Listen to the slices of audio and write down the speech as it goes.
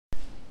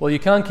Well, you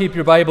can keep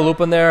your Bible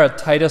open there at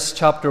Titus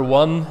chapter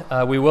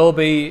 1. We will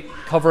be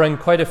covering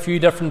quite a few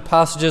different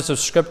passages of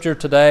Scripture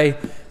today.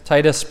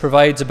 Titus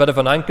provides a bit of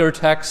an anchor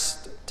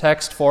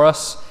text for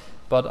us,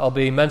 but I'll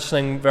be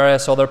mentioning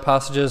various other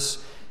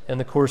passages in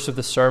the course of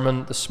the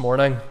sermon this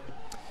morning.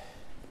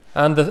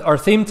 And our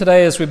theme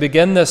today as we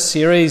begin this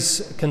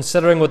series,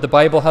 considering what the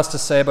Bible has to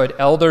say about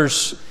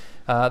elders,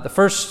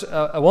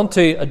 I want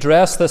to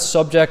address this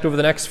subject over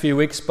the next few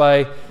weeks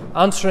by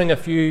answering a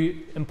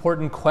few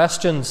important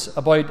questions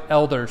about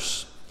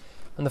elders.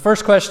 And the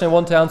first question I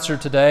want to answer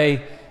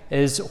today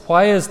is,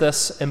 why is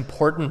this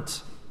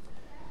important?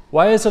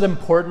 Why is it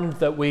important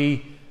that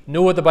we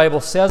know what the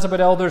Bible says about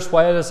elders?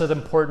 Why is it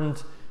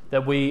important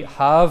that we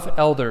have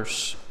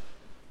elders?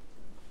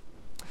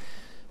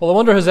 Well, I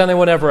wonder, has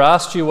anyone ever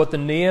asked you what the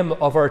name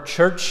of our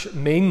church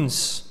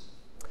means?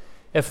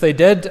 If they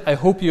did, I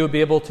hope you will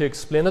be able to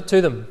explain it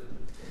to them.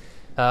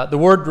 The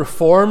word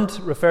Reformed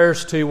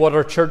refers to what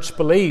our church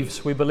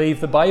believes. We believe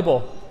the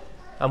Bible,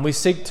 and we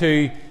seek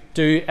to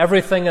do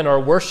everything in our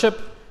worship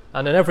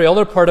and in every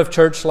other part of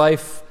church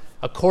life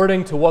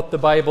according to what the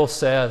Bible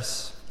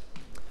says.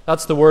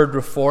 That's the word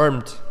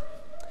Reformed.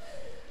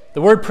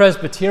 The word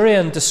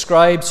Presbyterian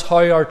describes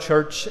how our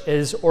church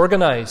is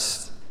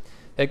organized.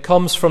 It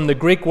comes from the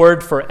Greek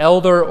word for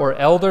elder or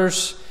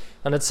elders,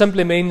 and it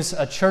simply means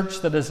a church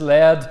that is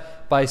led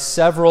by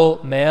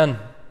several men.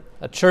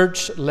 A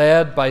church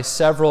led by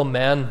several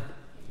men.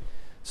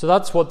 So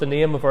that's what the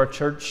name of our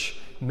church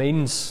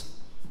means.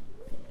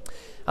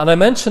 And I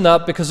mention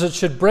that because it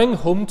should bring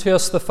home to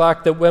us the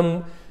fact that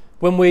when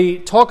we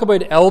talk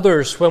about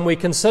elders, when we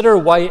consider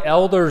why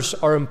elders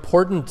are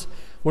important,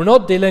 we're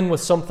not dealing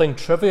with something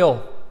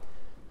trivial,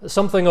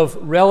 something of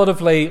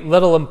relatively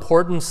little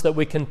importance that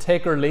we can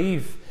take or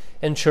leave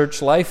in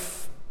church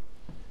life.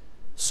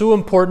 So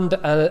important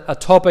a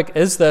topic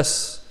is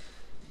this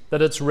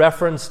that it's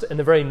referenced in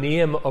the very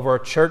name of our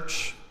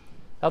church.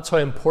 That's how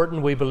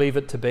important we believe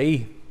it to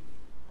be.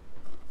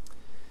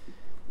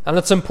 And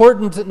it's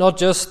important not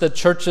just that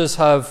churches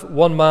have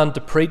one man to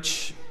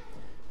preach,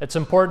 it's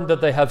important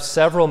that they have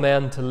several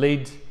men to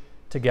lead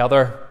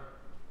together.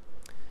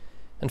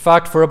 In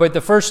fact, for about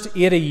the first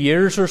 80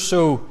 years or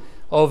so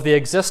of the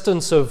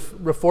existence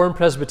of Reformed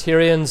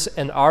Presbyterians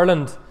in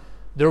Ireland,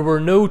 there were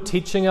no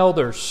teaching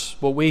elders,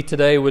 what we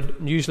today would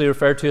usually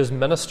refer to as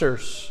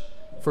ministers.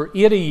 For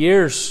 80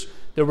 years,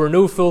 there were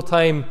no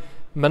full-time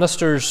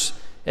ministers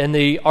in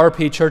the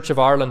RP Church of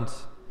Ireland,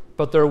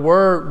 but there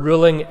were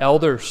ruling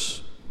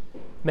elders,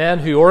 men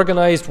who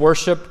organised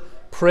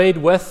worship, prayed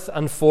with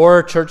and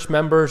for church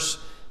members,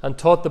 and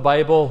taught the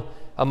Bible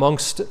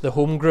amongst the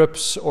home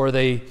groups or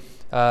the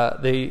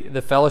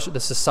fellowship, the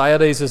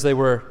societies as they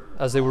were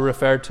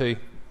referred to.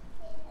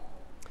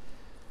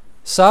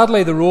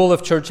 Sadly, the role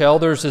of church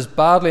elders is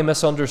badly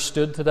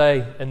misunderstood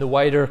today in the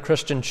wider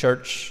Christian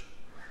church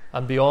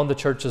and beyond the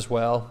church as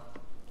well.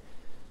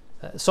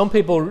 Some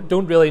people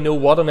don't really know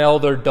what an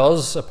elder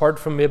does, apart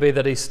from maybe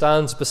that he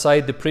stands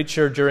beside the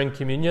preacher during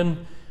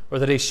communion, or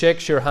that he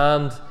shakes your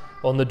hand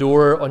on the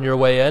door on your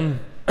way in.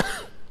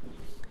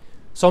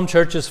 Some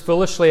churches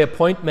foolishly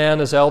appoint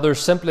men as elders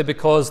simply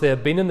because they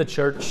have been in the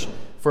church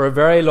for a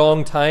very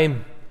long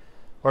time,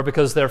 or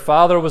because their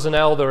father was an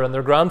elder and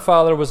their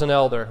grandfather was an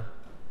elder.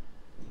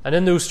 And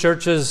in those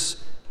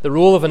churches, the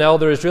role of an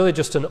elder is really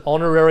just an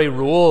honorary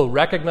role,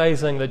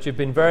 recognizing that you've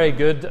been very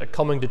good at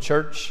coming to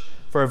church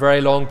for a very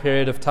long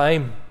period of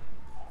time.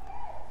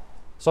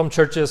 Some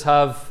churches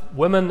have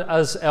women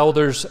as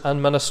elders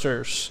and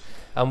ministers,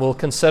 and we'll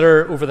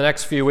consider over the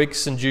next few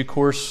weeks in due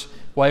course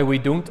why we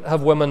don't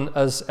have women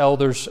as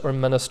elders or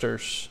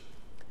ministers.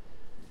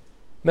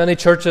 Many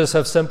churches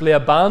have simply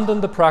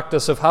abandoned the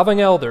practice of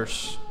having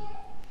elders.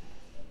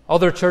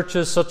 Other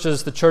churches, such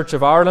as the Church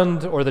of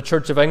Ireland or the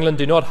Church of England,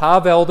 do not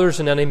have elders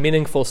in any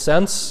meaningful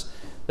sense.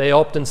 They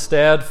opt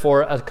instead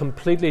for a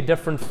completely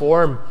different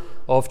form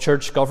of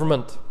church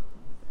government.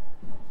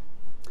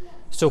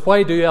 So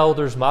why do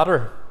elders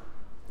matter?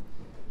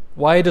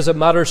 Why does it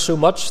matter so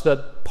much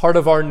that part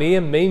of our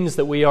name means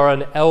that we are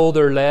an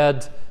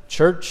elder-led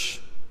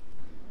church?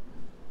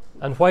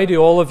 And why do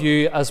all of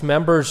you as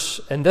members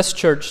in this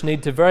church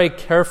need to very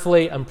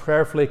carefully and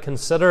prayerfully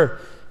consider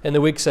in the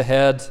weeks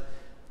ahead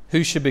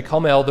who should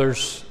become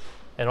elders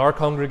in our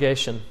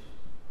congregation?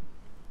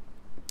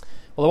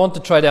 Well, I want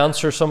to try to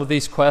answer some of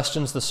these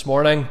questions this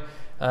morning,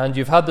 and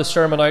you've had the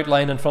sermon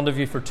outline in front of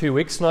you for 2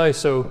 weeks now,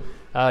 so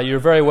you're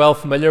very well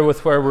familiar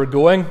with where we're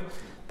going.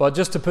 But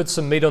just to put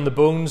some meat on the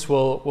bones,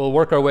 we'll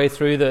work our way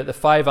through the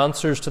 5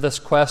 answers to this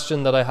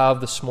question that I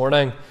have this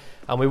morning,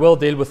 and we will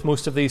deal with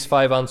most of these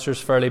 5 answers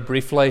fairly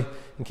briefly,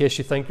 in case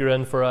you think you're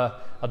in for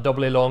a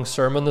doubly long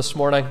sermon this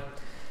morning.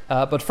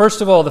 But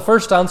first of all, the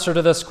first answer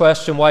to this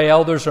question, why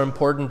elders are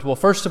important, well,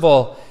 first of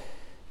all,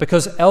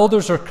 because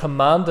elders are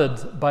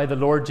commanded by the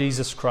Lord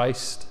Jesus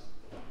Christ.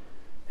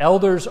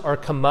 Elders are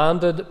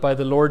commanded by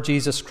the Lord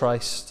Jesus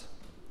Christ.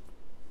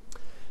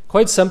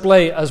 Quite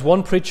simply, as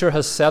one preacher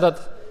has said it,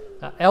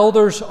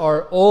 elders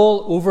are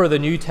all over the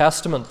New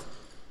Testament.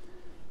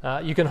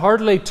 You can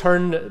hardly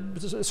turn,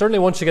 certainly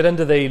once you get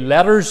into the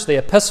letters, the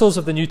epistles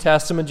of the New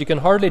Testament, you can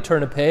hardly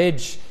turn a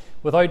page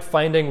without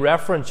finding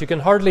reference. You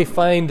can hardly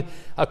find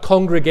a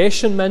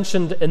congregation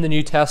mentioned in the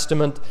New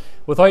Testament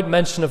without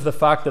mention of the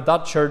fact that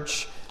that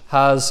church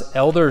has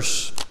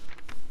elders.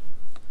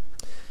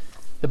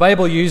 The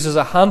Bible uses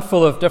a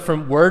handful of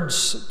different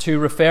words to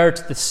refer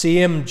to the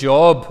same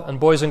job. And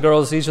boys and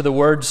girls, these are the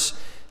words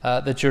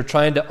that you're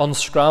trying to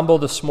unscramble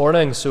this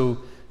morning. So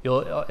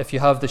if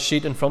you have the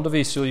sheet in front of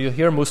you, so you'll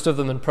hear most of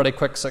them in pretty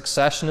quick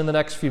succession in the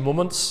next few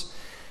moments.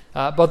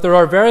 But there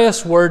are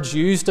various words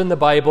used in the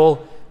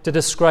Bible to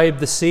describe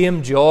the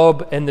same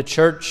job in the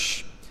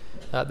church.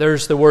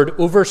 There's the word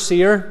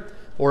overseer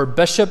or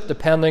bishop,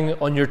 depending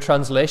on your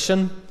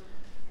translation.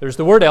 There's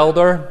the word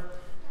elder,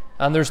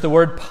 and there's the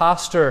word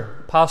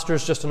pastor. Pastor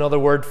is just another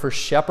word for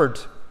shepherd.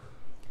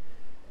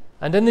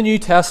 And in the New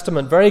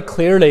Testament, very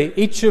clearly,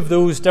 each of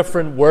those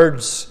different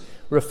words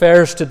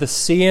refers to the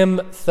same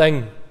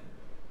thing,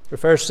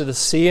 refers to the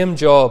same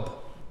job.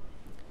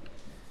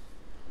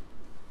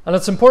 And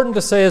it's important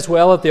to say as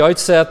well at the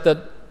outset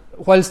that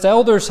whilst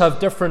elders have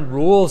different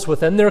roles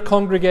within their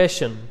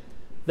congregation,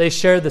 they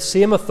share the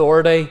same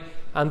authority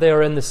and they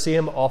are in the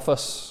same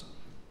office.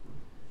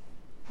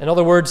 In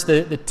other words,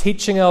 the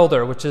teaching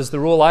elder, which is the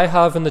role I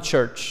have in the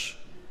church,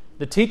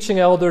 the teaching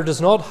elder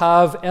does not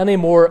have any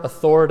more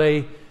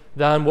authority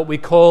than what we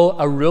call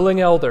a ruling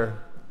elder,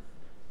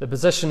 the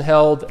position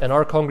held in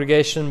our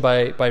congregation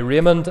by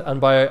Raymond and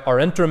by our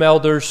interim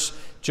elders,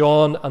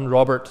 John and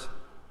Robert.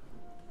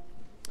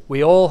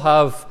 We all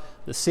have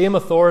the same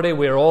authority.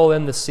 We are all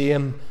in the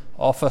same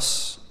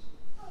office.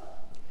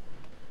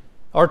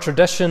 Our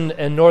tradition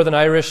in Northern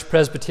Irish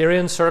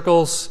Presbyterian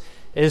circles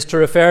is to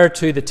refer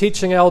to the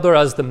teaching elder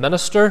as the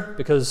minister,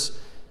 because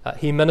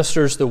he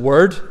ministers the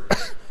word,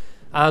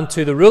 and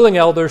to the ruling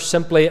elders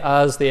simply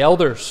as the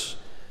elders.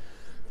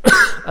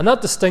 And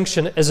that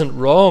distinction isn't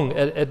wrong.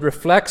 It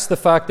reflects the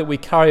fact that we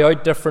carry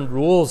out different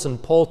roles,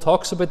 and Paul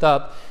talks about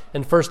that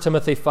in 1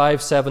 Timothy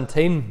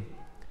 5:17.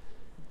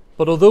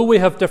 But although we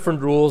have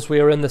different roles, we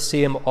are in the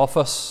same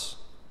office.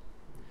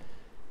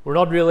 We're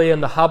not really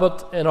in the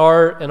habit in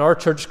our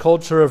church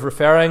culture of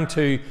referring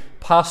to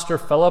Pastor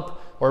Philip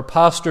or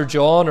Pastor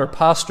John or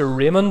Pastor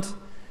Raymond,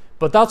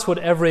 but that's what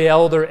every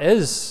elder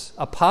is,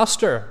 a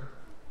pastor.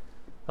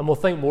 And we'll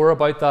think more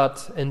about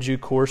that in due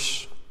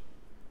course.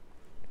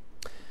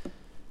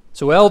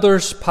 So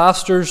elders,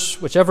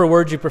 pastors, whichever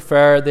word you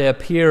prefer, they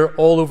appear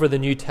all over the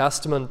New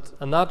Testament.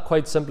 And that,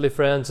 quite simply,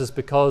 friends, is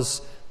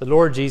because the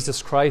Lord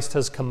Jesus Christ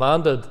has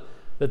commanded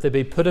that they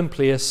be put in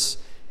place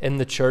in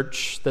the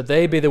church, that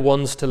they be the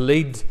ones to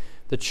lead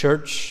the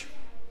church.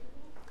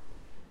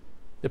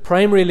 The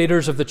primary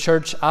leaders of the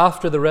church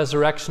after the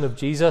resurrection of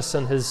Jesus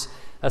and his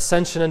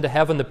ascension into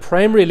heaven, the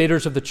primary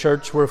leaders of the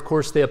church were, of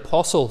course, the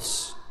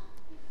apostles.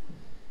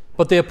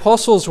 But the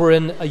apostles were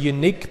in a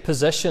unique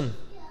position.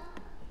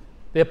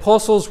 The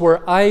apostles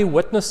were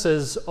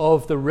eyewitnesses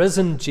of the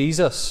risen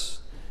Jesus,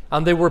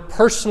 and they were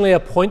personally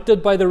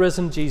appointed by the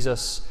risen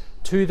Jesus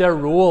to their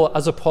role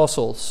as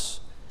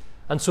apostles.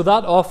 And so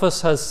that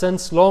office has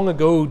since long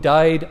ago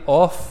died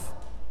off.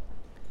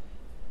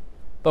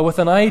 But with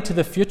an eye to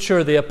the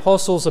future, the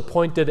apostles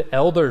appointed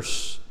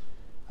elders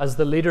as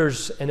the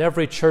leaders in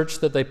every church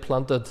that they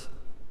planted.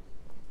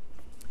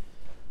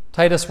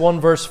 Titus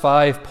 1 verse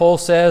 5, Paul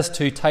says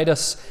to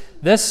Titus,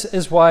 "This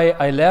is why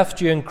I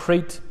left you in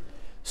Crete,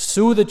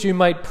 so that you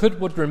might put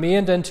what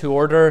remained into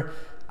order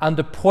and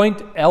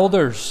appoint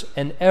elders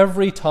in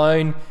every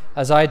town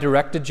as I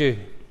directed you."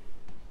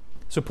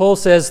 So Paul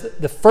says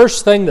the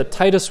first thing that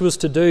Titus was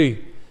to do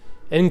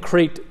in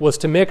Crete was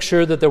to make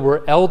sure that there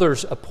were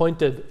elders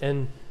appointed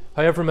in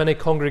however many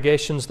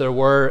congregations there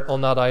were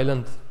on that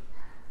island.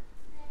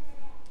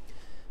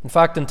 In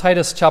fact, in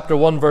Titus chapter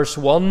 1 verse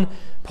 1,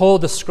 Paul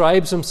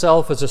describes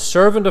himself as a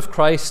servant of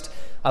Christ,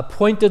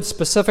 appointed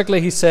specifically,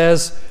 he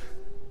says,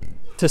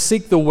 to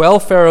seek the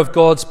welfare of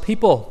God's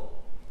people.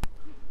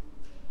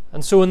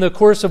 And so in the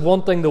course of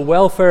wanting the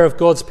welfare of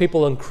God's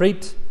people in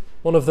Crete,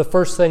 one of the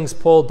first things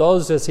Paul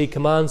does is he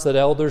commands that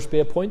elders be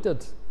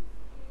appointed.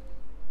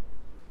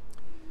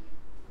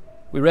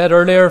 We read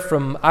earlier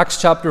from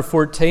Acts chapter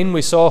 14,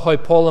 we saw how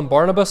Paul and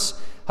Barnabas,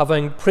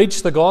 having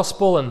preached the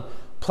gospel and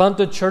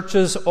planted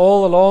churches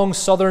all along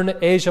southern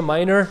Asia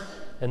Minor,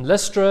 in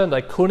Lystra and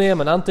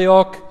Iconium and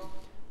Antioch,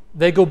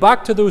 they go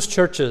back to those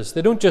churches.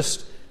 They don't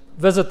just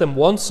visit them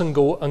once and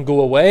go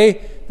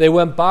away. They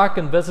went back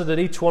and visited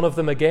each one of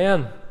them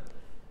again.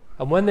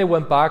 And when they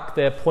went back,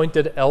 they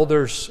appointed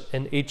elders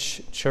in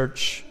each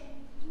church.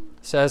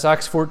 It says,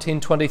 Acts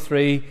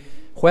 14:23,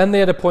 when they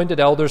had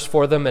appointed elders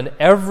for them in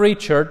every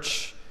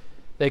church,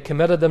 they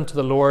committed them to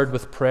the Lord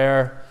with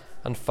prayer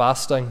and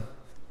fasting.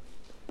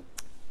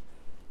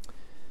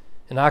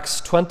 In Acts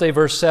 20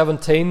 verse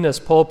 17, as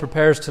Paul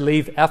prepares to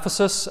leave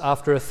Ephesus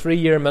after a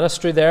 3-year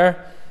ministry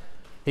there,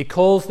 he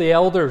calls the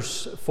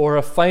elders for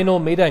a final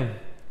meeting.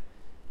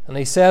 And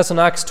he says in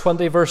Acts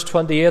 20 verse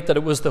 28 that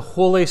it was the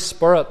Holy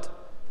Spirit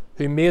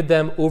who made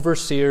them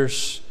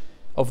overseers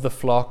of the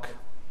flock.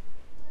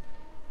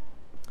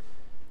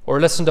 Or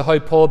listen to how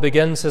Paul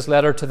begins his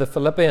letter to the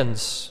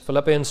Philippians.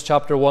 Philippians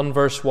chapter 1,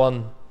 verse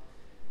 1.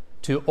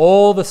 To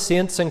all the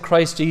saints in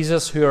Christ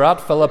Jesus who are at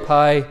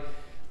Philippi,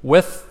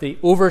 with the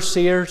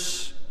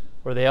overseers,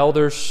 or the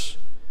elders,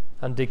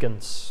 and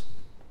deacons.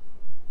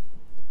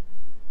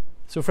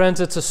 So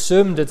friends, it's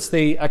assumed, it's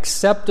the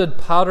accepted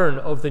pattern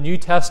of the New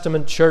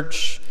Testament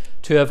church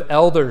to have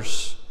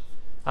elders,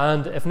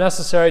 and if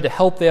necessary to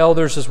help the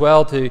elders as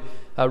well, to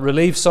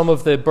relieve some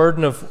of the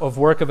burden of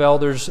work of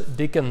elders,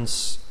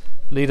 deacons,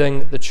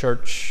 leading the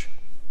church.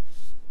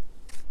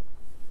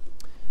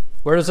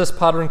 Where does this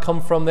pattern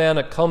come from then?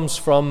 It comes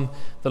from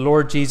the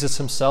Lord Jesus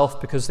himself,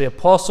 because the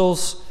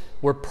apostles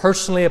were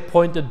personally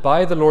appointed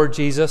by the Lord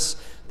Jesus.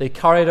 They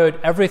carried out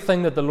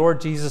everything that the Lord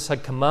Jesus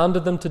had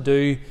commanded them to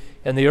do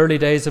in the early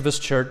days of his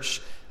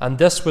church, and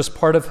this was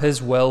part of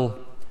his will.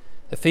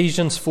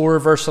 Ephesians 4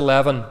 verse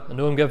 11. I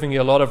know I'm giving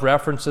you a lot of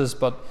references,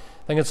 but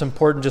I think it's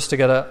important just to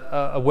get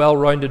a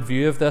well-rounded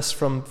view of this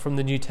from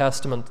the New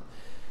Testament.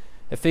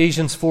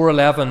 Ephesians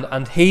 4:11,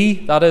 and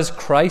he, that is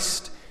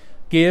Christ,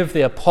 gave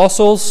the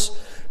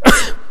apostles,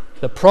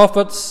 the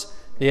prophets,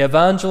 the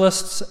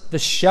evangelists, the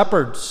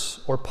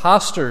shepherds or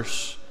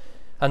pastors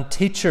and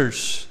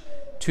teachers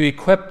to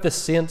equip the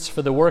saints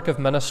for the work of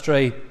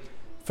ministry,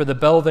 for the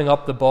building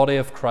up the body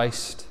of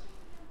Christ.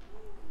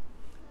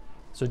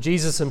 So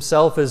Jesus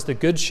himself is the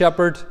good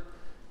shepherd,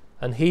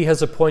 and he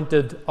has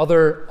appointed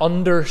other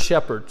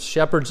under-shepherds,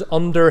 shepherds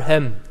under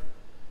him,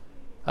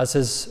 as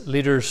his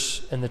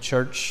leaders in the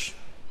church.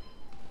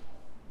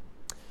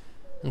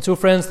 And so,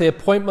 friends, the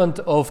appointment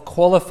of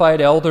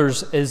qualified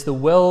elders is the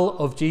will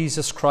of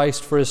Jesus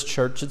Christ for his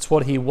church. It's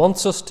what he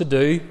wants us to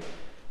do.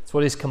 It's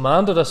what he's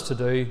commanded us to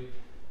do.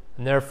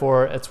 And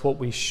therefore, it's what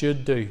we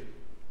should do.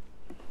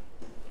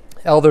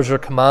 Elders are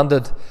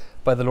commanded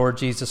by the Lord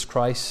Jesus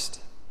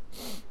Christ.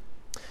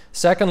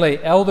 Secondly,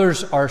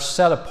 elders are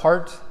set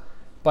apart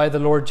by the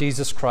Lord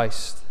Jesus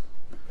Christ.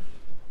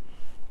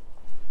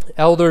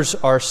 Elders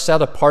are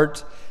set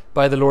apart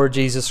by the Lord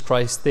Jesus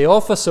Christ. The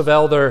office of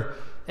elder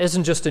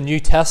isn't just a New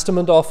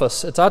Testament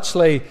office. It's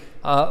actually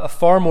a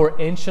far more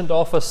ancient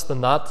office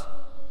than that.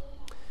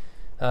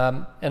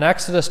 In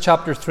Exodus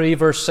chapter 3,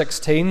 verse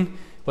 16,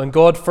 when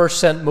God first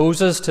sent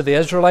Moses to the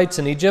Israelites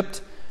in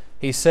Egypt,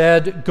 he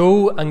said,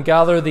 "Go and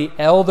gather the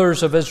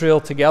elders of Israel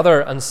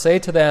together and say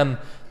to them,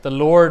 the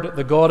Lord,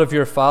 the God of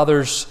your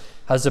fathers,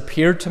 has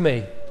appeared to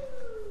me."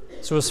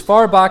 So as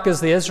far back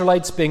as the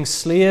Israelites being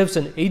slaves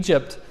in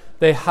Egypt,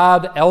 they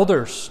had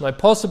elders. Now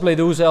possibly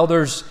those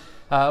elders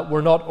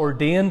were not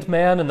ordained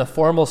men in the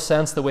formal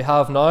sense that we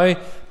have now,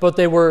 but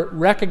they were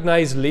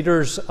recognized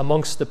leaders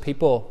amongst the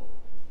people.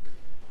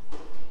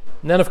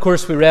 And then, of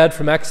course, we read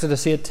from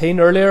Exodus 18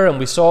 earlier, and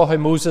we saw how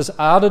Moses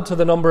added to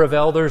the number of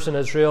elders in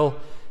Israel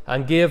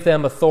and gave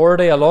them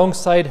authority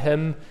alongside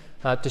him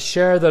to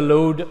share the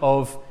load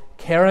of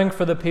caring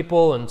for the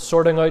people and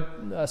sorting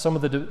out some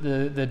of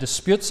the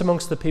disputes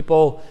amongst the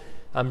people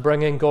and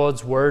bringing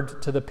God's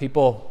word to the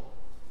people.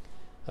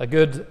 A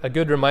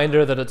good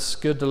reminder that it's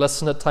good to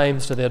listen at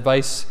times to the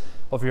advice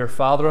of your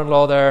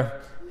father-in-law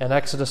there in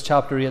Exodus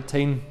chapter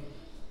 18.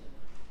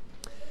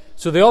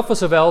 So the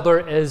office of elder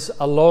is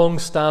a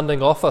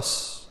long-standing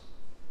office.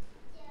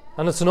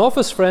 And it's an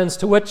office, friends,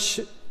 to which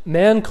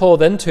men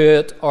called into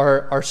it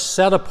are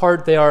set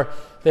apart. They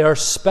are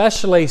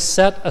specially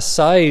set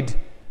aside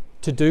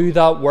to do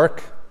that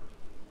work.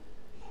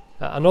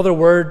 Another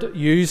word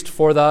used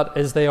for that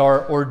is they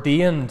are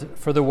ordained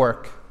for the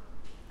work.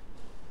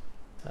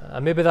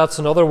 And maybe that's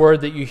another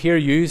word that you hear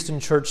used in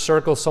church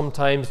circles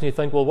sometimes, and you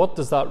think, well, what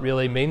does that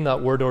really mean,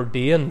 that word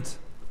ordained?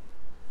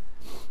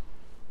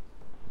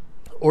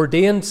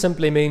 Ordained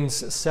simply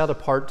means set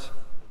apart.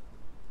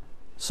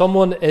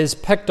 Someone is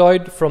picked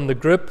out from the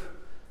group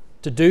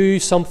to do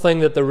something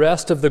that the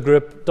rest of the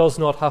group does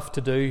not have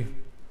to do.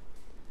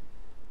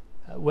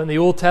 When the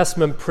Old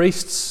Testament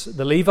priests,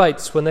 the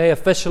Levites, when they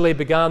officially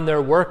began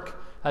their work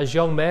as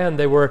young men,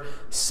 they were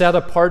set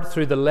apart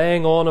through the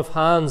laying on of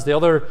hands.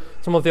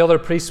 Some of the other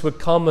priests would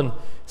come and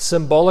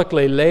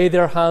symbolically lay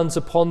their hands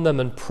upon them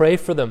and pray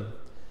for them.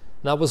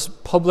 And that was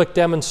public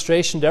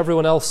demonstration to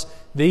everyone else.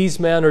 These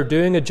men are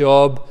doing a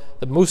job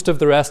that most of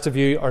the rest of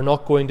you are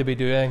not going to be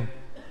doing.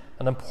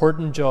 An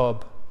important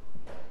job.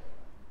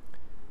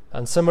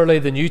 And similarly,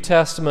 the New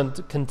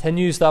Testament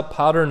continues that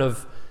pattern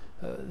of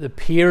the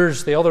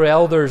peers, the other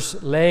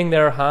elders, laying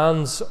their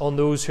hands on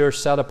those who are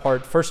set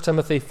apart. 1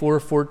 Timothy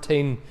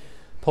 4:14,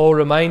 Paul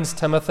reminds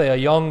Timothy, a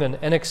young and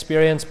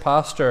inexperienced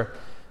pastor,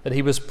 that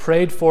he was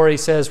prayed for. He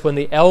says, when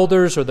the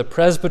elders or the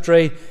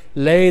presbytery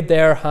laid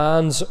their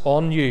hands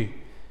on you,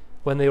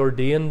 when they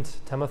ordained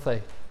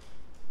Timothy.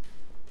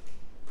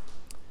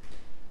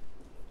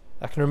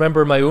 I can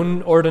remember my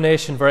own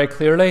ordination very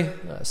clearly.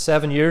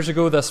 7 years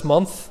ago this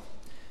month,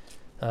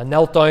 I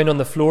knelt down on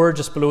the floor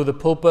just below the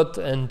pulpit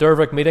in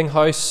Dervick Meeting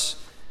House,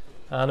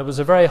 and it was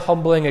a very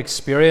humbling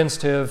experience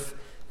to have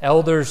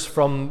elders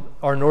from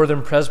our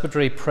Northern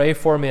Presbytery pray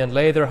for me and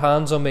lay their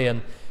hands on me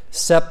and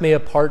set me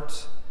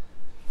apart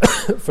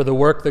for the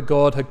work that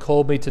God had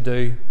called me to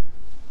do.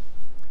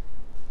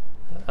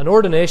 An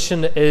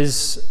ordination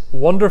is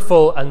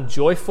wonderful and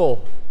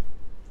joyful,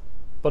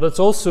 but it's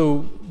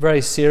also very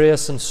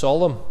serious and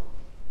solemn.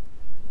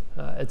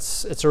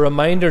 It's a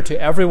reminder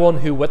to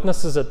everyone who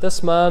witnesses it.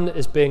 This man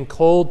is being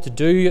called to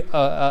do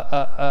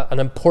an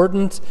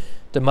important,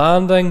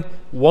 demanding,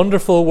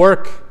 wonderful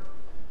work.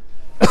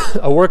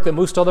 A work that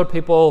most other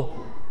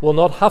people will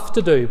not have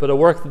to do, but a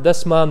work that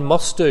this man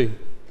must do.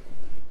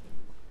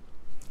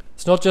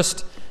 It's not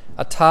just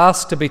a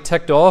task to be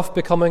ticked off,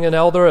 becoming an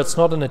elder. It's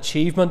not an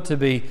achievement to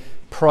be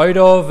proud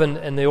of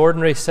in the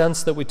ordinary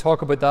sense that we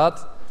talk about that.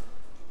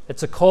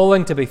 It's a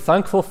calling to be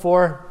thankful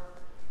for.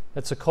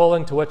 It's a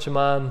calling to which a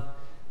man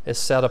is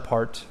set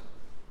apart.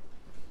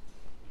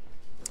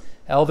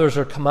 Elders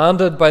are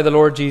commanded by the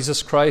Lord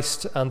Jesus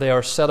Christ, and they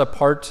are set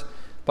apart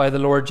by the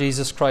Lord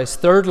Jesus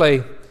Christ.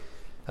 Thirdly,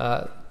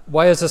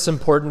 why is this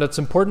important? It's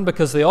important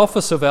because the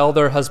office of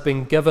elder has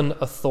been given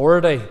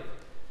authority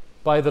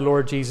by the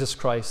Lord Jesus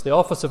Christ. The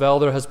office of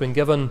elder has been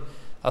given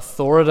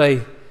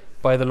authority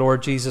by the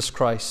Lord Jesus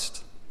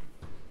Christ.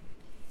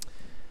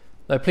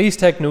 Now, please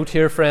take note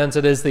here, friends,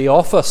 it is the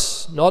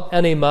office, not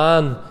any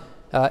man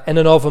in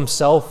and of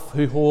himself,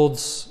 who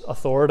holds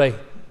authority.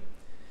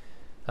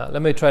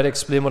 Let me try to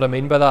explain what I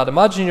mean by that.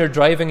 Imagine you're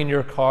driving in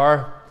your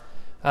car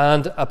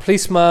and a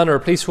policeman or a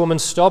policewoman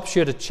stops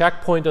you at a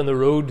checkpoint on the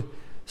road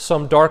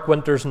some dark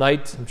winter's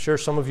night. I'm sure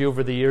some of you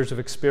over the years have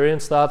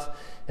experienced that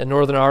in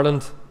Northern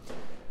Ireland.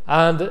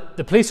 And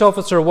the police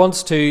officer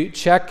wants to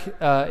check,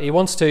 he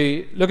wants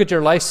to look at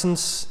your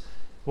license,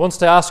 wants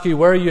to ask you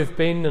where you've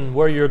been and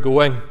where you're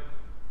going.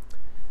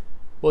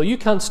 Well, you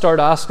can't start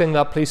asking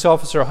that police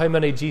officer how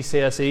many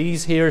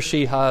GCSEs he or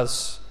she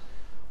has,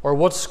 or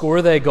what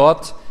score they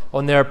got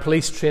on their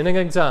police training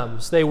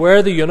exams. They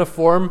wear the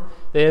uniform,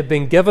 they have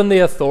been given the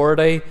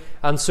authority,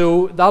 and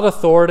so that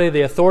authority,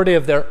 the authority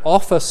of their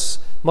office,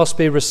 must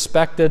be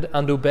respected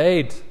and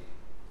obeyed.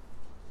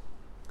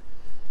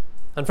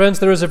 And friends,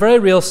 there is a very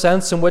real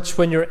sense in which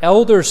when your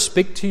elders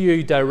speak to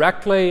you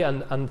directly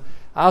and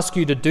ask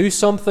you to do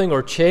something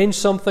or change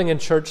something in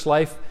church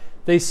life,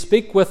 they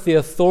speak with the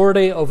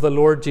authority of the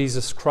Lord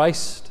Jesus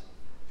Christ,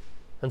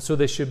 and so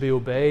they should be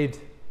obeyed.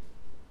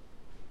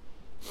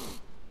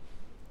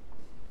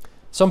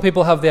 Some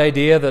people have the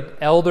idea that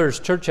elders,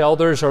 church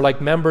elders, are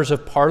like members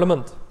of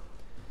parliament.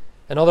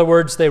 In other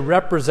words, they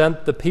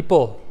represent the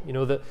people. You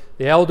know, the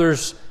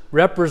elders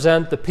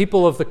represent the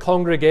people of the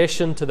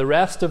congregation to the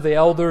rest of the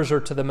elders or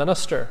to the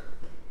minister.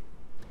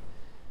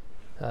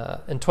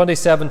 In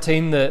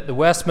 2017, the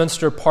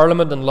Westminster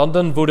Parliament in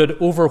London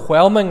voted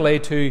overwhelmingly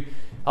to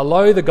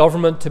allow the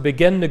government to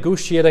begin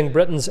negotiating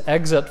Britain's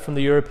exit from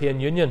the European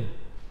Union.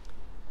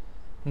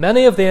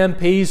 Many of the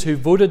MPs who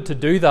voted to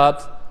do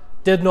that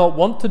did not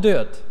want to do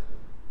it.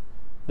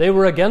 They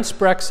were against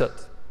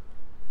Brexit,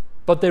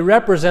 but they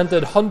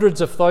represented hundreds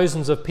of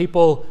thousands of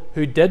people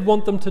who did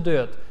want them to do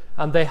it,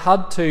 and they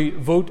had to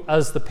vote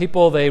as the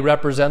people they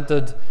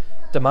represented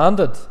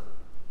demanded.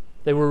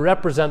 They were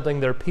representing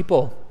their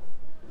people.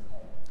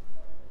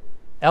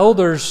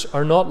 Elders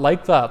are not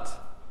like that.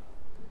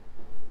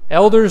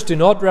 Elders do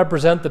not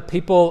represent the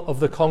people of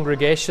the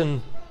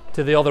congregation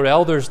to the other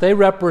elders. They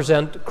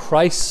represent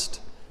Christ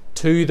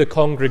to the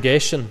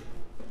congregation.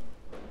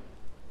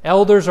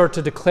 Elders are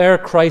to declare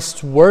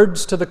Christ's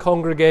words to the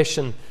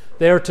congregation.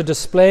 They are to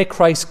display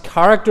Christ's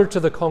character to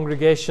the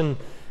congregation,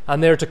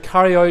 and they are to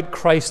carry out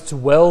Christ's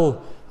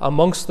will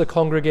amongst the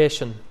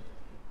congregation.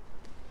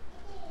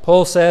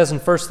 Paul says in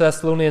 1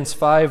 Thessalonians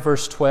 5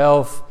 verse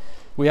 12,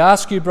 "We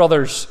ask you,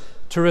 brothers,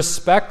 to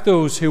respect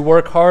those who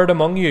work hard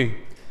among you,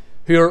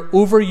 who are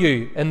over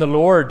you in the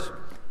Lord,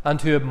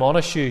 and who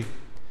admonish you.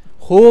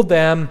 Hold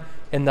them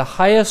in the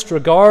highest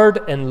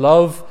regard and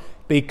love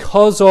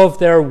because of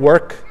their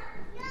work."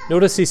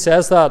 Notice he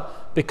says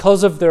that,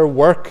 because of their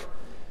work.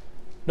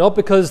 Not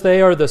because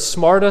they are the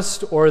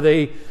smartest or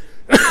the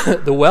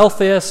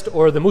wealthiest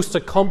or the most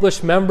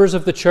accomplished members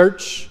of the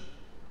church,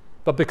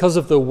 but because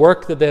of the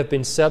work that they have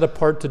been set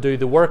apart to do,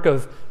 the work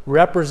of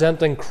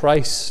representing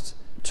Christ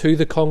to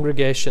the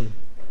congregation.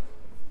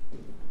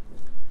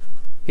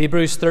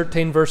 Hebrews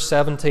 13 verse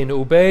 17,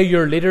 "Obey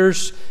your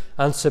leaders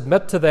and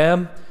submit to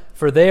them,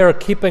 for they are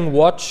keeping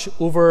watch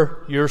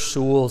over your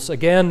souls."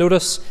 Again,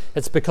 notice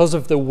it's because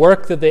of the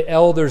work that the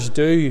elders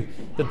do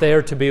that they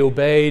are to be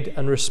obeyed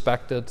and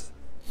respected.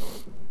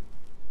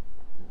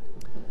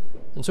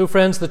 And so,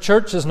 friends, the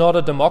church is not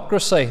a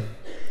democracy.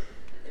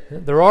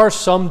 There are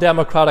some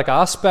democratic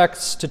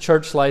aspects to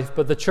church life,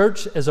 but the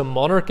church is a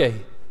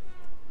monarchy.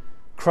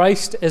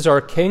 Christ is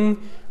our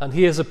king, and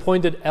he has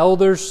appointed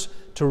elders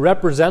to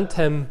represent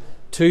him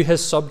to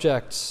his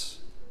subjects,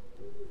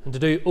 and to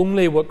do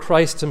only what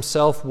Christ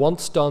himself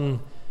wants done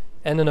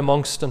in and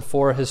amongst and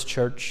for his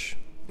church.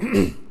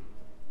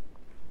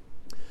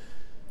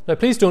 Now,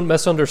 please don't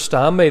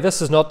misunderstand me.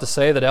 This is not to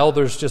say that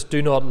elders just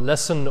do not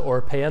listen or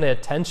pay any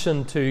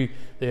attention to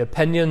the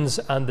opinions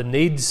and the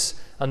needs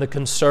and the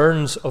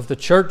concerns of the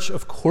church.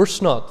 Of course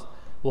not.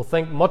 We'll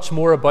think much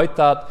more about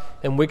that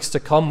in weeks to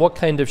come. What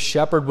kind of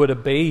shepherd would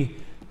it be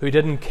who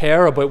didn't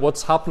care about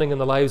what's happening in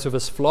the lives of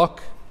his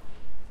flock?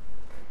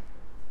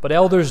 but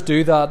elders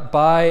do that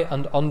by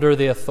and under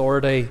the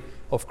authority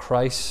of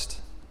Christ.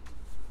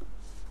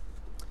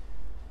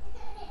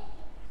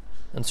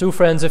 And so,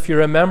 friends, if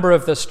you're a member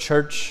of this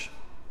church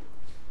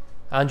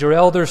and your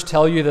elders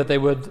tell you that they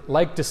would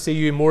like to see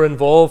you more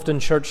involved in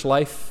church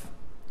life,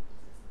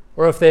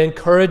 or if they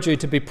encourage you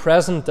to be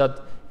present at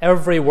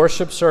every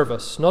worship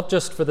service, not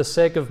just for the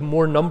sake of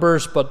more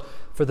numbers, but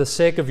for the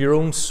sake of your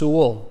own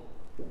soul,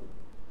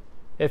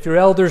 if your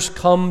elders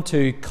come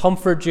to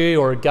comfort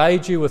you or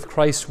guide you with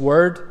Christ's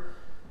word,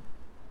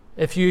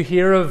 if you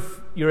hear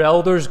of your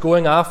elders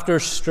going after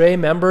stray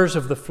members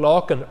of the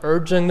flock and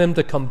urging them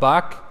to come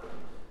back,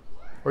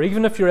 or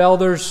even if your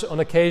elders on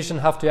occasion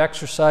have to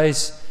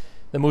exercise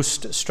the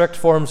most strict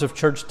forms of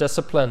church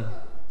discipline,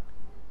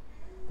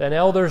 then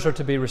elders are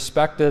to be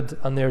respected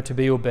and they are to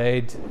be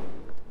obeyed.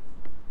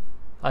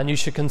 And you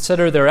should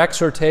consider their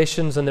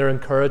exhortations and their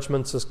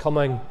encouragements as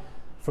coming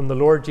from the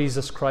Lord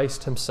Jesus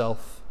Christ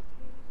himself.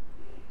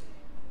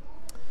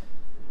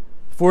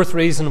 Fourth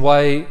reason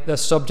why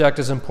this subject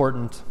is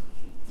important: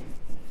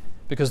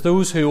 because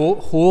those who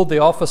hold the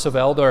office of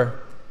elder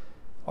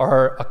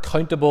are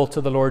accountable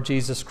to the Lord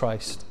Jesus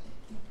Christ.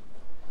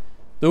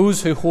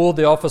 Those who hold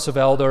the office of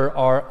elder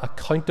are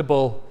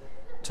accountable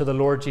to the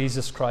Lord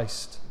Jesus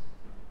Christ.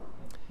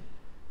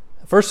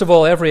 First of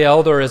all, every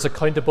elder is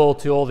accountable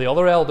to all the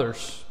other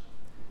elders.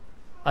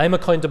 I'm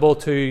accountable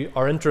to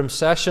our interim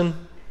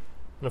session,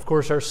 and of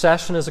course our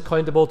session is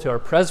accountable to our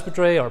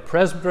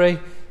presbytery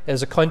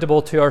is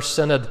accountable to our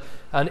synod.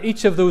 And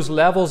each of those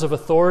levels of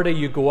authority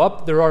you go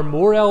up, there are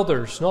more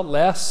elders, not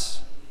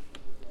less.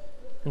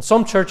 In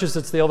some churches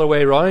it's the other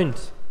way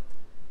around.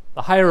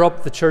 The higher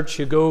up the church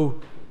you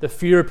go, the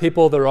fewer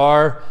people there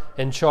are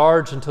in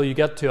charge until you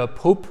get to a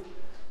pope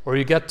or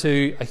you get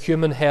to a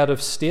human head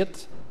of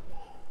state.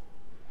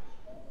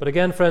 But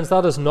again, friends,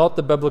 that is not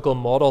the biblical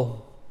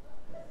model.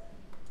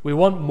 We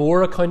want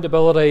more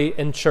accountability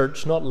in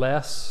church, not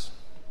less.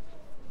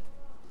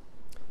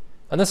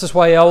 And this is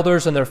why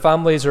elders and their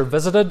families are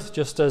visited,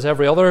 just as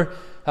every other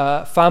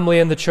family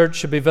in the church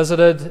should be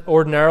visited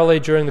ordinarily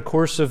during the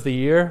course of the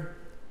year.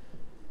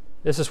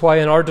 This is why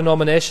in our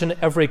denomination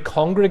every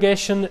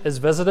congregation is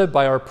visited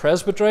by our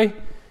presbytery,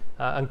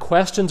 and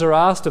questions are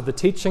asked of the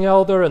teaching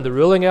elder and the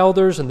ruling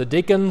elders and the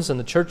deacons and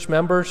the church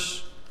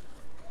members.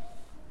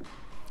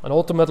 And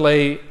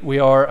ultimately we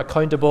are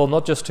accountable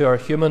not just to our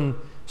human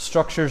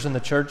structures in the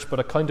church, but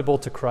accountable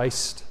to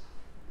Christ.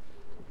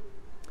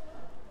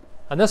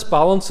 And this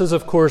balances,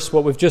 of course,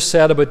 what we've just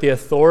said about the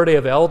authority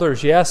of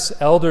elders. Yes,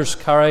 elders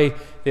carry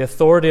the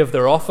authority of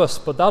their office,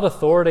 but that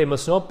authority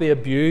must not be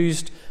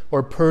abused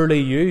or poorly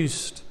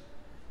used.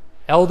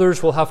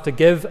 Elders will have to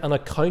give an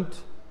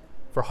account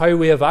for how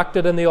we have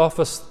acted in the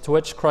office to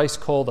which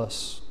Christ called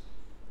us.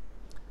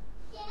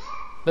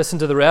 Listen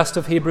to the rest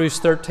of Hebrews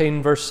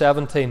 13, verse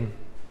 17.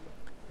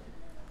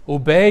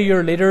 Obey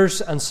your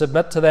leaders and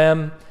submit to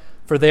them,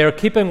 for they are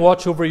keeping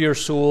watch over your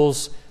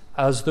souls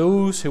as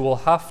those who will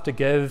have to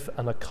give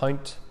an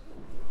account.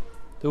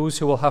 Those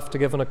who will have to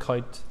give an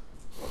account.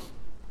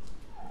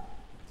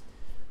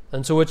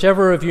 And so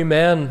whichever of you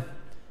men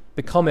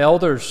become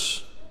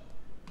elders,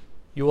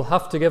 you will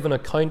have to give an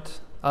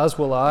account, as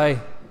will I,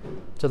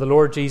 to the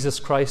Lord Jesus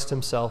Christ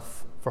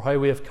himself for how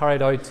we have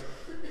carried out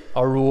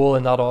our role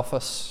in that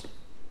office.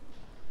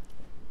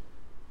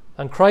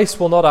 And Christ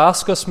will not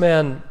ask us,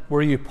 men,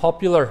 were you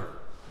popular?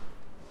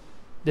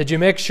 Did you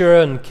make sure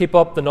and keep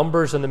up the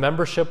numbers in the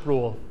membership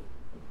roll?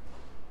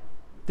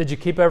 Did you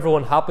keep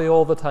everyone happy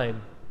all the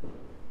time?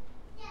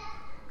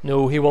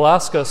 No, he will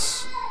ask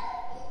us,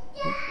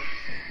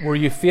 were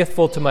you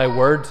faithful to my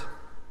word?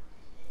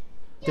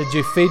 Did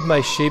you feed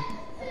my sheep?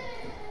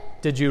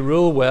 Did you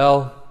rule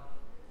well?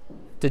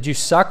 Did you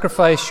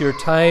sacrifice your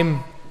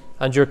time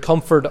and your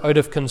comfort out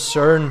of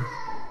concern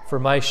for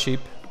my sheep?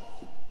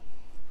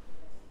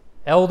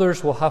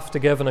 Elders will have to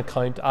give an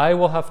account. I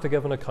will have to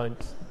give an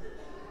account.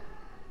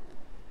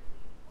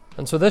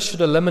 And so this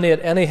should eliminate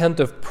any hint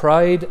of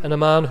pride in a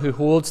man who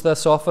holds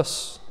this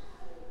office.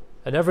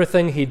 In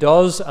everything he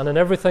does and in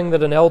everything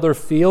that an elder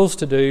fails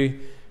to do,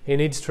 he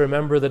needs to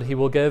remember that he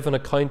will give an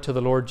account to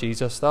the Lord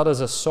Jesus. That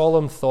is a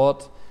solemn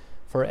thought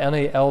for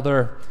any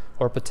elder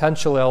or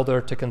potential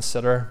elder to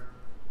consider.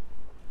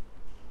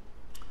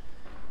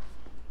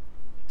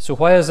 So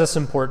why is this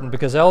important?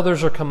 Because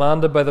elders are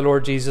commanded by the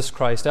Lord Jesus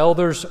Christ.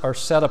 Elders are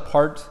set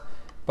apart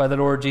by the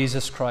Lord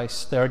Jesus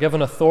Christ. They are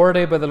given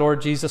authority by the Lord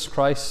Jesus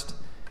Christ.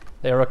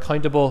 They are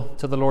accountable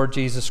to the Lord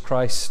Jesus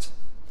Christ.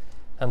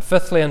 And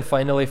fifthly and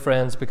finally,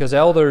 friends, because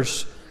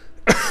elders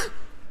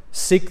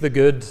seek the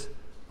good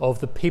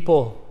of the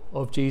people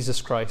of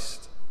Jesus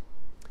Christ.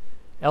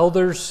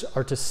 Elders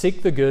are to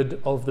seek the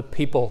good of the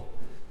people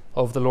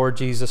of the Lord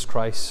Jesus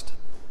Christ.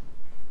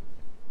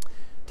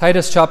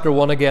 Titus chapter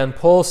 1 again,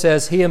 Paul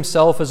says he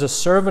himself is a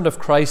servant of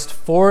Christ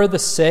for the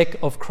sake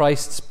of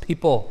Christ's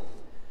people,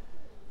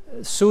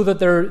 so that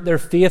their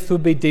faith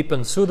would be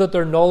deepened, so that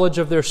their knowledge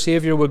of their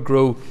Saviour would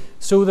grow,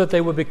 so that they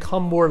would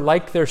become more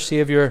like their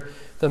Saviour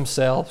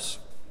themselves.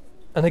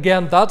 And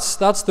again, that's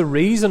the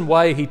reason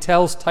why he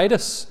tells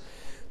Titus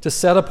to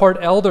set apart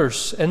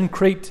elders in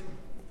Crete.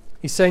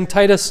 He's saying,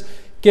 Titus,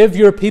 give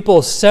your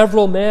people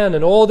several men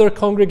in all their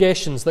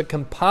congregations that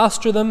can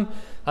pastor them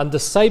and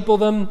disciple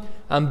them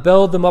and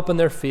build them up in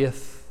their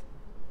faith.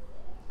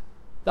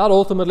 That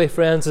ultimately,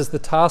 friends, is the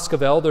task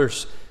of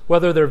elders.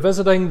 Whether they're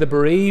visiting the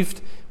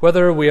bereaved,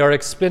 whether we are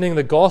explaining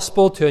the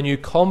gospel to a new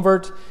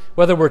convert,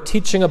 whether we're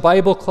teaching a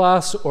Bible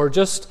class or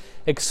just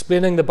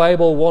explaining the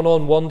Bible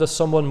one-on-one to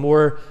someone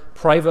more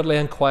privately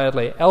and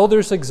quietly.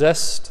 Elders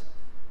exist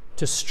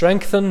to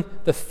strengthen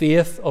the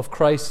faith of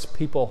Christ's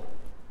people.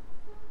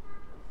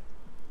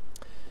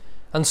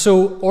 And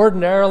so,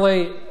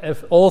 ordinarily,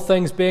 if all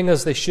things being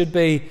as they should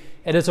be,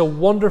 it is a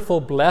wonderful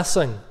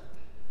blessing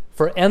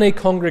for any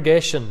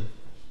congregation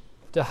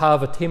to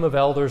have a team of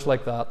elders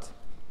like that.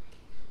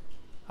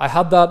 I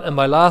had that in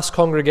my last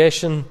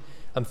congregation.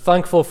 I'm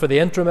thankful for the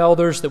interim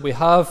elders that we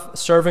have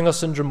serving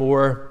us in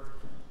Drumore,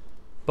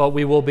 but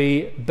we will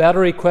be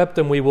better equipped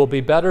and we will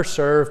be better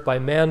served by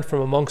men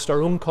from amongst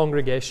our own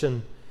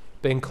congregation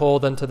being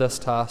called into this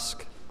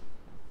task.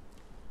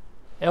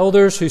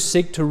 Elders who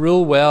seek to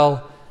rule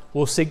well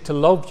will seek to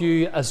love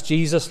you as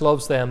Jesus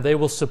loves them. They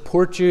will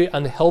support you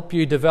and help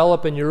you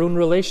develop in your own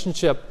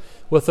relationship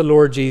with the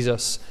Lord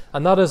Jesus.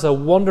 And that is a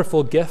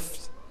wonderful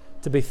gift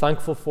to be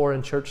thankful for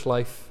in church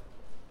life.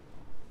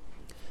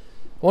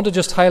 I want to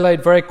just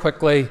highlight very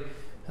quickly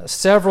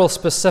several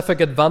specific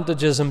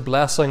advantages and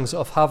blessings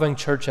of having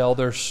church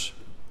elders.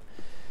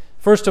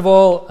 First of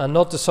all, and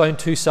not to sound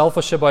too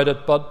selfish about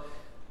it, but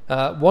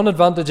one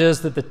advantage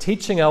is that the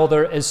teaching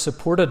elder is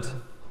supported.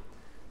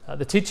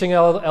 The teaching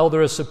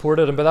elder is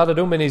supported, and by that I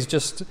don't mean he's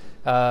just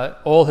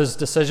all his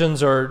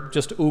decisions are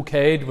just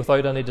okayed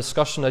without any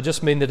discussion. I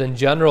just mean that in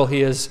general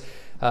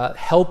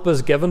help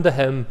is given to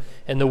him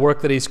in the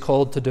work that he's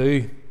called to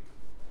do.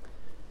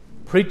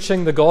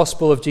 Preaching the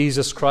gospel of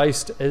Jesus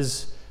Christ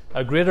is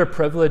a greater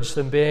privilege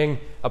than being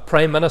a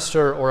prime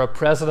minister or a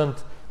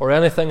president or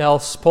anything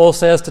else. Paul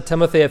says to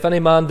Timothy, if any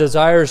man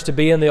desires to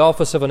be in the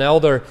office of an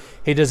elder,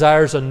 he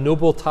desires a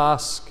noble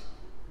task.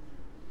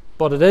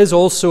 But it is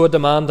also a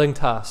demanding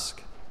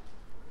task.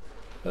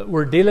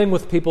 We're dealing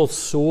with people's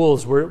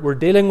souls. We're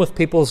dealing with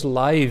people's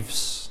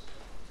lives.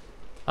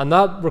 And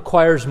that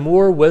requires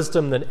more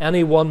wisdom than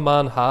any one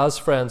man has,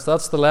 friends.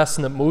 That's the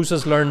lesson that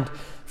Moses learned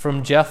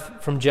from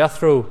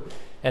Jethro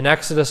in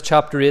Exodus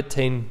chapter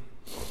 18.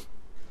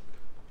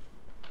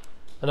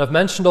 And I've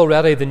mentioned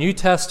already, the New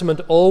Testament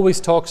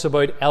always talks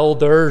about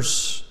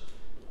elders,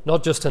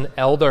 not just an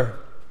elder.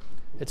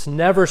 It's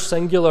never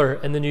singular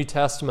in the New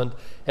Testament.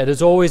 It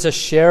is always a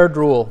shared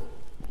role.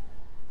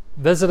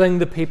 Visiting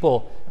the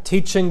people,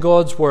 teaching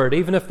God's word,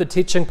 even if the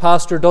teaching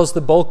pastor does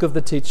the bulk of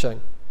the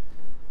teaching.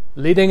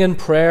 Leading in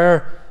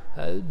prayer,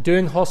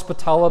 doing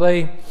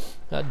hospitality,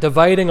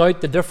 dividing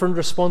out the different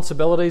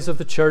responsibilities of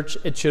the church.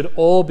 It should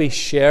all be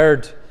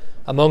shared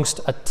amongst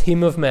a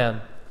team of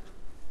men.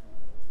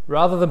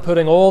 Rather than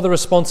putting all the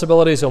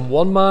responsibilities on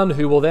one man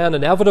who will then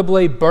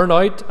inevitably burn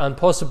out and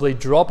possibly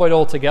drop out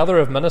altogether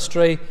of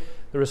ministry,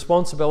 the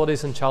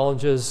responsibilities and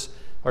challenges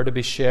are to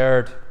be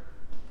shared.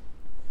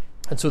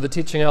 And so the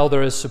teaching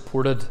elder is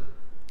supported.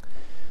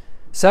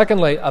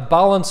 Secondly, a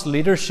balanced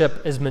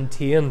leadership is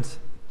maintained.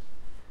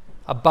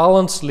 A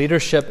balanced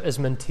leadership is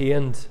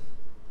maintained.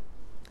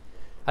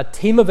 A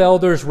team of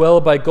elders will,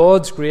 by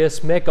God's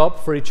grace, make up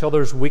for each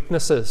other's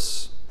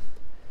weaknesses.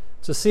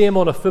 It's the same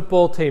on a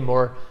football team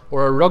or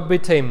a rugby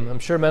team. I'm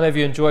sure many of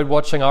you enjoyed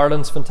watching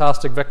Ireland's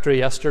fantastic victory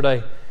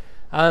yesterday.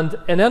 And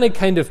in any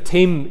kind of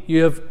team,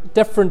 you have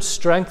different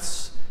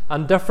strengths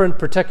and different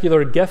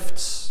particular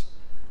gifts.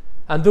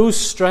 And those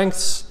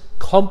strengths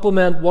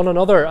complement one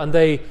another, and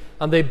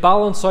they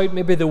balance out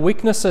maybe the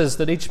weaknesses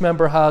that each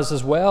member has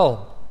as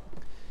well.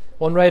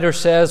 One writer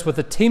says, with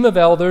a team of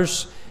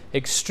elders,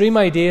 extreme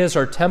ideas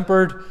are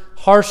tempered,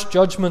 harsh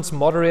judgments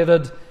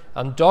moderated,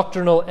 and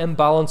doctrinal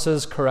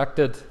imbalances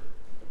corrected.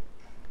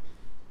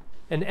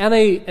 In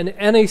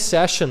any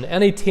session,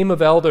 any team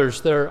of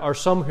elders, there are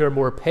some who are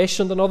more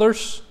patient than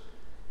others.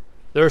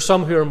 There are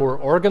some who are more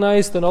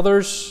organized than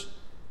others.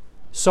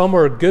 Some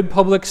are good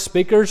public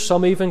speakers.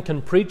 Some even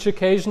can preach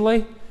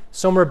occasionally.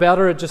 Some are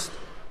better at just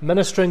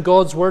ministering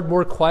God's word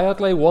more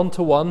quietly,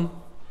 one-to-one.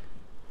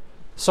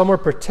 Some are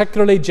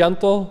particularly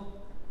gentle.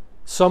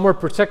 Some are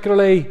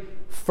particularly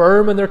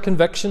firm in their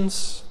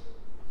convictions.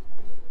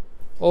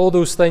 All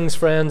those things,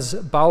 friends,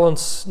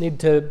 need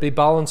to be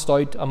balanced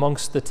out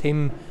amongst the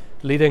team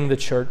leading the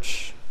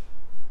church.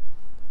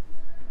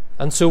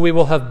 And so we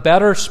will have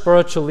better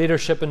spiritual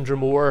leadership in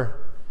Drumore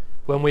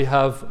when we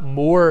have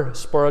more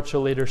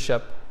spiritual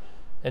leadership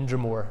in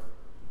Drumore.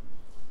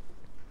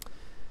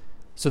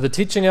 So the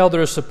teaching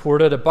elder is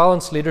supported, a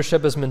balanced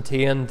leadership is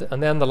maintained,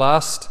 and then the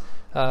last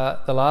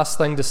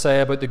thing to say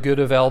about the good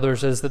of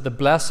elders is that the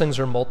blessings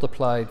are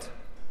multiplied.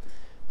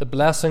 The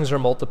blessings are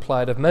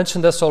multiplied. I've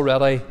mentioned this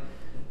already,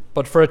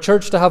 but for a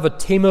church to have a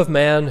team of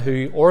men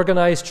who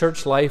organize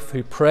church life,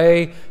 who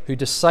pray, who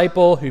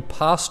disciple, who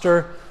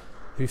pastor,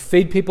 who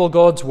feed people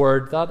God's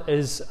word, that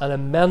is an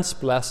immense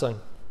blessing.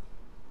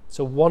 It's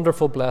a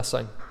wonderful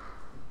blessing.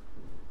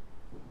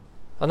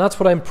 And that's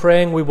what I'm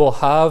praying we will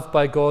have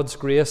by God's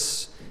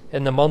grace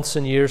in the months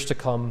and years to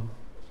come.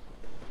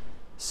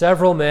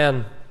 Several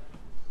men,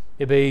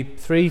 maybe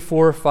 3,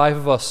 4, 5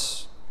 of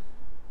us,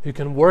 who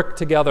can work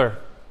together,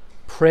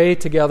 pray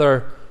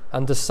together,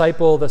 and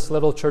disciple this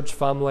little church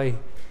family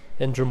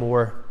in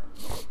Drumore.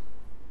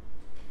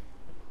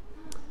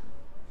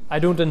 I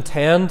don't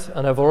intend,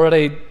 and I've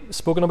already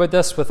spoken about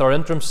this with our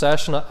interim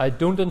session, I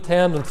don't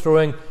intend on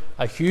throwing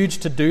a huge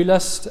to-do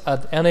list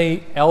at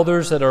any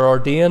elders that are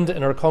ordained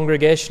in our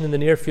congregation in the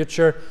near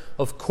future.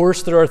 Of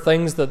course, there are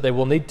things that they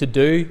will need to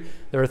do.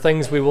 There are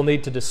things we will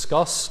need to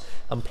discuss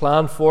and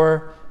plan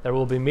for. There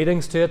will be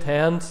meetings to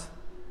attend.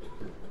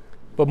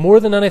 But more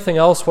than anything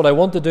else, what I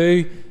want to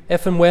do,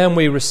 if and when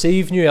we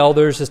receive new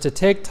elders, is to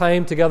take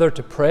time together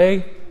to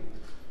pray,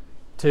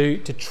 to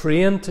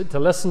train, to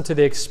listen to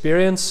the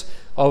experience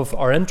of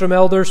our interim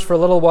elders for a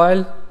little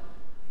while,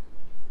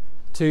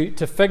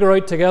 to figure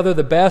out together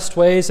the best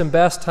ways and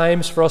best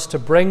times for us to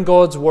bring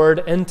God's Word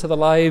into the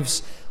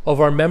lives of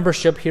our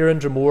membership here in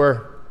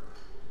Drumore,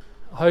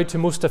 how to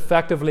most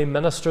effectively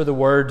minister the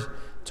Word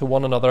to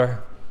one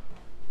another.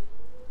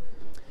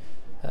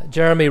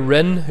 Jeremy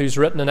Rinn, who's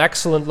written an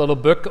excellent little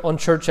book on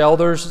church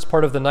elders, it's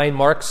part of the 9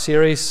 Marks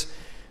series,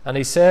 and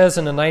he says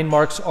in a 9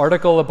 Marks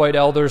article about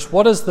elders,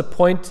 what is the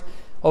point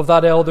of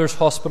that elder's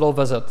hospital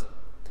visit?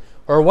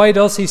 Or why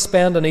does he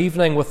spend an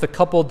evening with the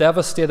couple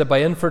devastated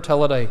by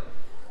infertility?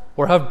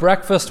 Or have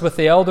breakfast with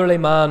the elderly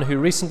man who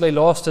recently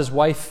lost his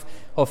wife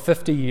of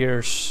 50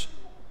 years?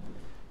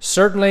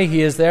 Certainly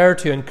he is there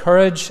to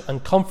encourage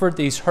and comfort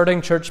these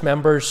hurting church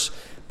members,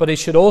 but he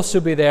should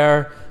also be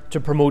there to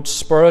promote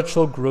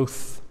spiritual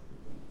growth.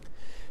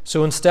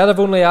 So instead of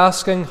only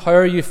asking, how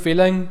are you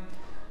feeling?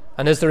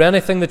 And is there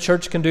anything the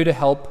church can do to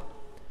help?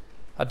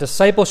 A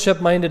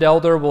discipleship-minded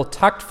elder will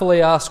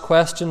tactfully ask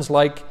questions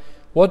like,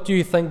 what do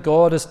you think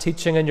God is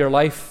teaching in your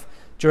life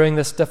during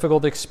this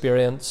difficult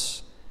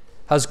experience?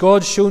 Has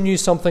God shown you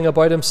something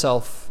about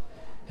himself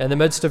in the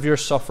midst of your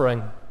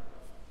suffering?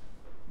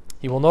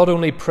 He will not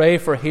only pray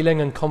for healing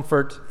and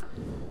comfort,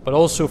 but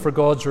also for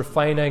God's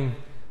refining,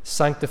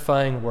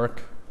 sanctifying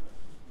work.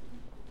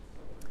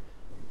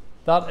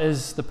 That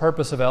is the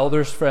purpose of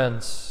elders,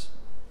 friends,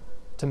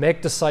 to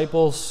make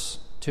disciples,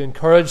 to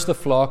encourage the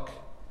flock,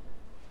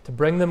 to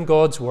bring them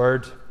God's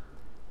Word,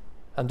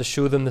 and to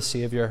show them the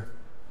Saviour.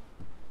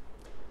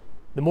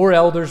 The more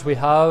elders we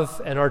have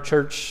in our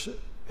church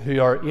who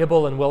are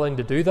able and willing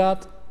to do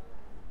that,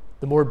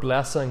 the more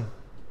blessing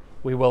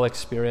we will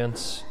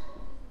experience.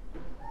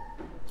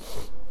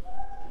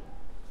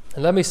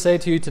 And let me say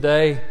to you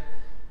today,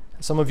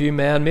 some of you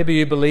men, maybe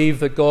you believe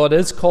that God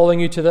is calling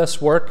you to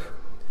this work,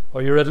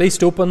 or you're at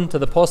least open to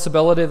the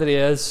possibility that he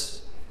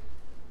is.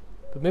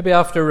 But maybe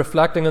after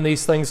reflecting on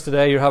these things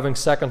today, you're having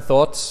second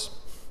thoughts.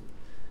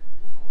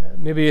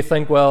 Maybe you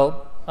think,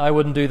 well, I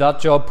wouldn't do that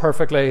job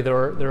perfectly. There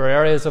are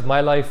areas of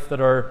my life that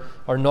are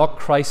not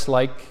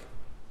Christ-like.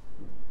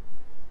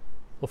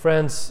 Well,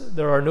 friends,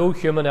 there are no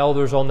human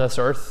elders on this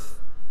earth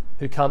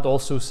who can't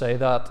also say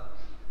that.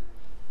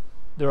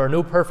 There are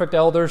no perfect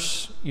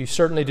elders. You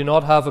certainly do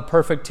not have a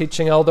perfect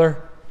teaching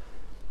elder.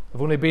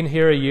 I've only been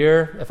here a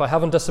year. If I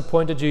haven't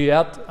disappointed you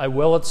yet, I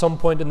will at some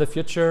point in the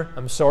future.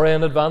 I'm sorry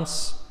in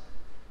advance.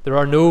 There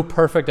are no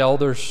perfect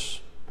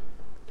elders.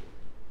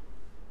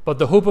 But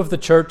the hope of the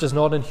church is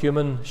not in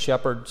human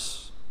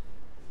shepherds.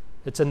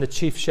 It's in the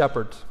chief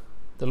shepherd,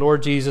 the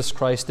Lord Jesus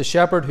Christ, the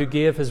shepherd who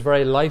gave his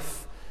very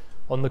life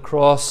on the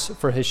cross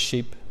for his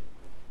sheep.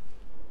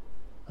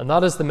 And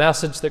that is the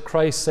message that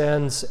Christ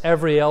sends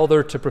every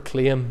elder to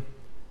proclaim.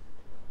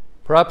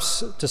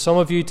 Perhaps to some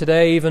of you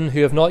today, even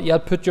who have not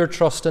yet put your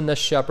trust in this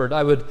shepherd,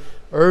 I would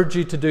urge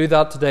you to do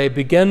that today.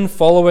 Begin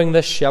following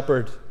this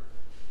shepherd.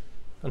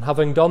 And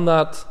having done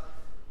that,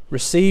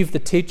 receive the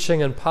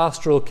teaching and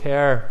pastoral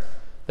care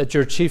that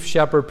your chief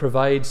shepherd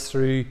provides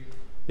through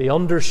the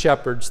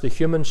under-shepherds, the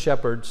human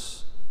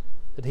shepherds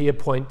that he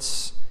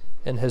appoints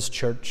in his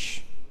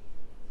church.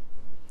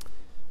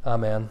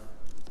 Amen.